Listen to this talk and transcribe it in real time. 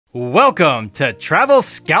Welcome to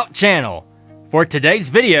TravelScout channel. For today's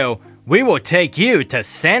video, we will take you to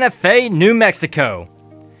Santa Fe, New Mexico.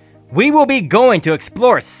 We will be going to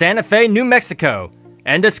explore Santa Fe, New Mexico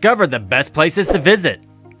and discover the best places to visit,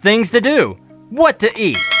 things to do, what to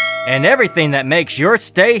eat, and everything that makes your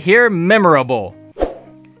stay here memorable.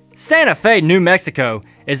 Santa Fe, New Mexico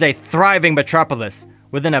is a thriving metropolis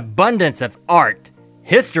with an abundance of art,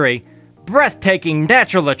 history, breathtaking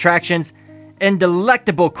natural attractions, and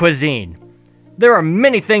delectable cuisine. There are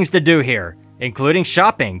many things to do here, including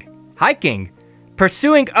shopping, hiking,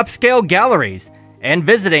 pursuing upscale galleries, and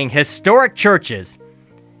visiting historic churches.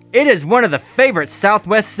 It is one of the favorite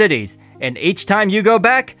Southwest cities, and each time you go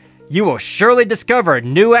back, you will surely discover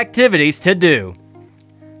new activities to do.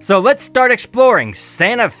 So let's start exploring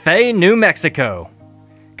Santa Fe, New Mexico.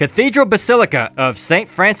 Cathedral Basilica of St.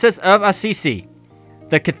 Francis of Assisi.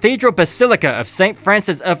 The Cathedral Basilica of St.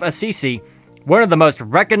 Francis of Assisi, one of the most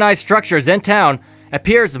recognized structures in town,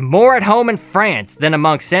 appears more at home in France than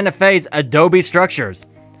among Santa Fe's adobe structures.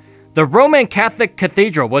 The Roman Catholic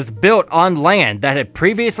Cathedral was built on land that had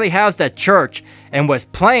previously housed a church and was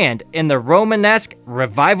planned in the Romanesque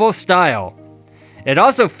Revival style. It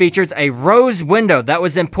also features a rose window that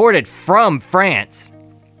was imported from France.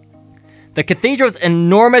 The cathedral's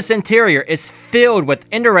enormous interior is filled with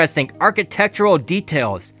interesting architectural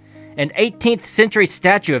details. An 18th century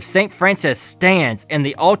statue of St. Francis stands in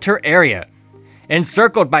the altar area,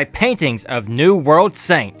 encircled by paintings of New World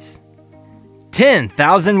saints.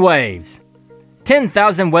 10,000 Waves.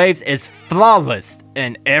 10,000 Waves is flawless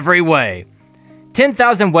in every way.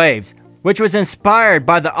 10,000 Waves, which was inspired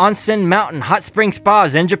by the onsen mountain hot spring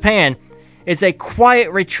spas in Japan, is a quiet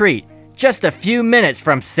retreat just a few minutes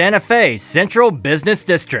from Santa Fe's central business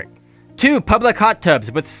district. 2 public hot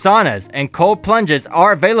tubs with saunas and cold plunges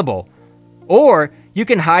are available, or you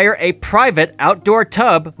can hire a private outdoor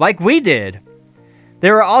tub like we did.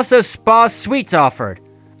 There are also spa suites offered.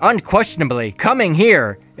 Unquestionably, coming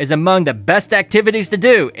here is among the best activities to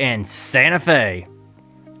do in Santa Fe.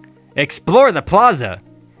 Explore the Plaza.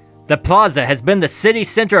 The Plaza has been the city's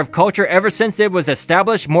center of culture ever since it was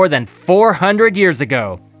established more than 400 years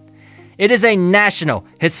ago. It is a national,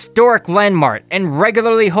 historic landmark and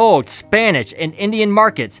regularly holds Spanish and Indian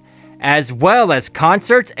markets, as well as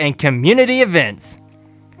concerts and community events.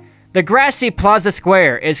 The grassy Plaza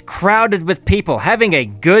Square is crowded with people having a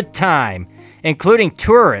good time, including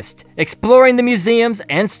tourists exploring the museums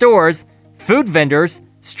and stores, food vendors,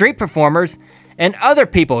 street performers, and other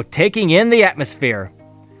people taking in the atmosphere.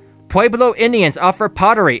 Pueblo Indians offer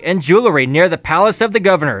pottery and jewelry near the Palace of the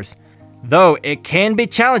Governors, though it can be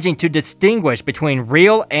challenging to distinguish between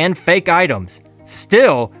real and fake items.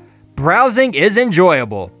 Still, browsing is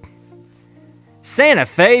enjoyable. Santa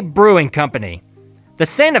Fe Brewing Company. The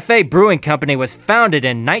Santa Fe Brewing Company was founded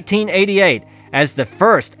in 1988 as the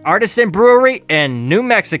first artisan brewery in New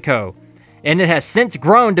Mexico, and it has since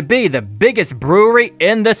grown to be the biggest brewery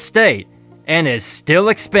in the state and is still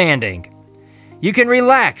expanding. You can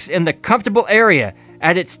relax in the comfortable area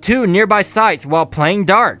at its 2 nearby sites while playing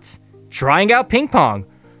darts, trying out ping pong,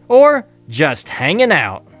 or just hanging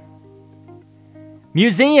out.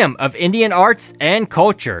 Museum of Indian Arts and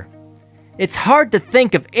Culture. It's hard to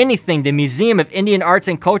think of anything the Museum of Indian Arts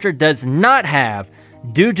and Culture does not have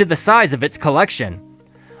due to the size of its collection.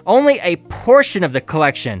 Only a portion of the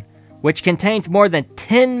collection, which contains more than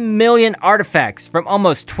 10 million artifacts from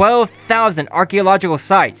almost 12,000 archaeological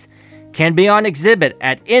sites, can be on exhibit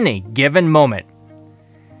at any given moment.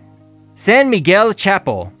 San Miguel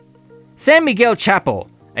Chapel. San Miguel Chapel,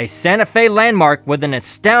 a Santa Fe landmark with an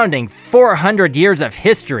astounding 400 years of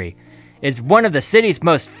history, is one of the city's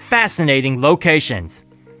most fascinating locations.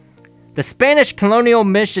 The Spanish Colonial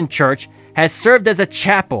Mission Church has served as a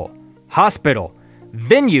chapel, hospital,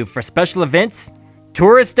 venue for special events,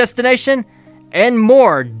 tourist destination, and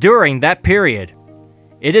more during that period.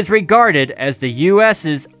 It is regarded as the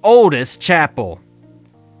U.S.'s oldest chapel.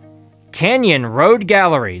 Canyon Road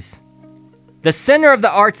Galleries. The center of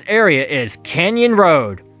the arts area is Canyon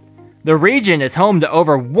Road. The region is home to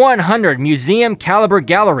over 100 museum-caliber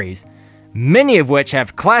galleries, many of which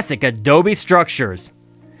have classic adobe structures.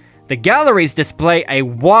 The galleries display a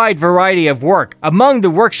wide variety of work among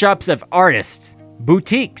the workshops of artists,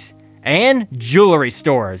 boutiques, and jewelry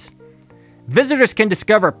stores. Visitors can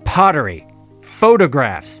discover pottery,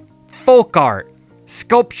 photographs, folk art,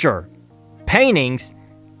 sculpture, paintings,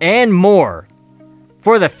 and more.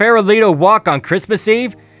 For the Farolito Walk on Christmas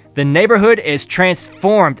Eve, the neighborhood is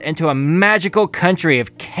transformed into a magical country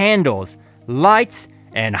of candles, lights,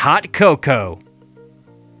 and hot cocoa.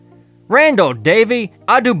 Randall Davey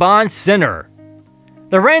Audubon Center.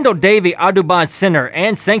 The Randall Davey Audubon Center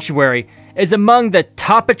and Sanctuary is among the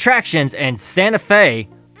top attractions in Santa Fe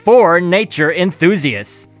for nature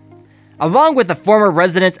enthusiasts. Along with the former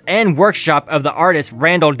residence and workshop of the artist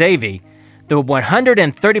Randall Davey, the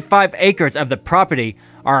 135 acres of the property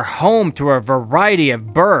are home to a variety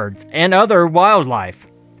of birds and other wildlife.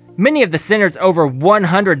 Many of the center's over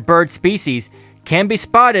 100 bird species can be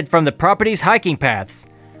spotted from the property's hiking paths,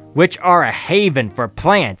 which are a haven for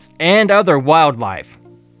plants and other wildlife.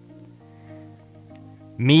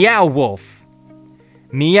 Meow Wolf.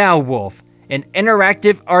 Meow Wolf, an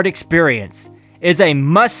interactive art experience, is a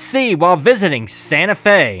must-see while visiting Santa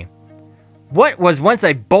Fe. What was once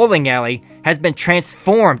a bowling alley has been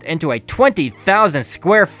transformed into a 20,000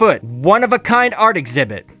 square foot, one-of-a-kind art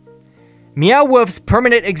exhibit. Meow Wolf's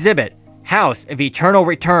permanent exhibit, House of Eternal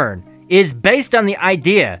Return, is based on the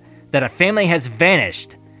idea that a family has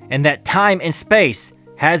vanished and that time and space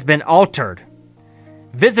has been altered.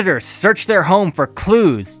 Visitors search their home for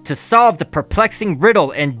clues to solve the perplexing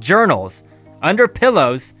riddle in journals, under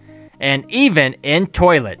pillows, and even in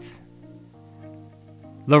toilets.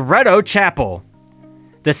 Loretto Chapel.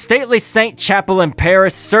 The stately Saint Chapel in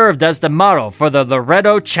Paris served as the model for the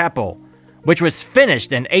Loretto Chapel, which was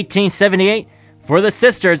finished in 1878 for the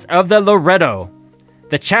Sisters of the Loretto.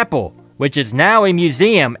 The chapel, which is now a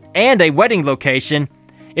museum and a wedding location,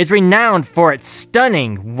 is renowned for its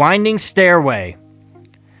stunning winding stairway.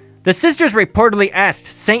 The sisters reportedly asked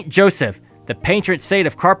Saint Joseph, the patron saint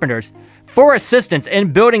of carpenters, for assistance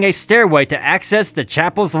in building a stairway to access the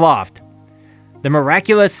chapel's loft. The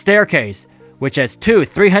miraculous staircase, which has two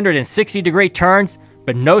 360-degree turns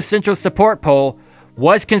but no central support pole,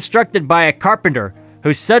 was constructed by a carpenter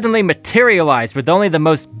who suddenly materialized with only the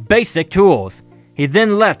most basic tools. He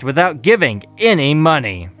then left without giving any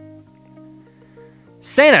money.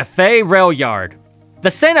 Santa Fe Rail Yard. The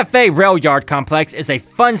Santa Fe Rail Yard complex is a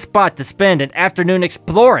fun spot to spend an afternoon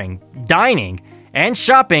exploring, dining, and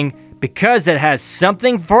shopping because it has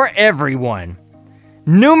something for everyone.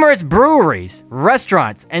 Numerous breweries,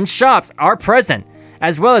 restaurants, and shops are present,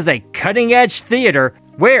 as well as a cutting-edge theater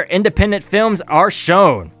where independent films are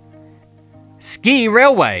shown. Ski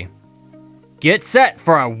Railway. Get set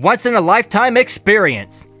for a once-in-a-lifetime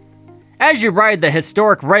experience. As you ride the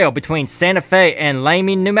historic rail between Santa Fe and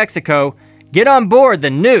Lamy, New Mexico, get on board the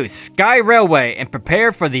new Sky Railway and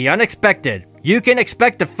prepare for the unexpected. You can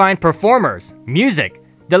expect to find performers, music,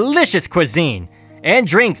 delicious cuisine, and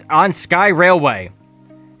drinks on Sky Railway.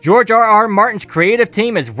 George R.R. Martin's creative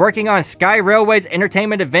team is working on Sky Railway's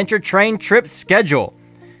entertainment adventure train trip schedule,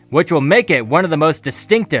 which will make it one of the most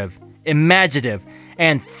distinctive, imaginative,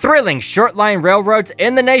 and thrilling short-line railroads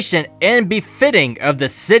in the nation and befitting of the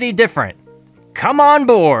city different. Come on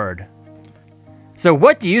board! So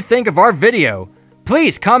what do you think of our video?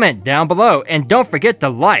 Please comment down below and don't forget to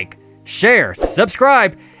like, share,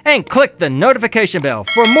 subscribe, and click the notification bell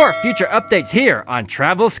for more future updates here on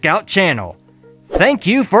TravelScout channel. Thank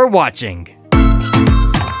you for watching.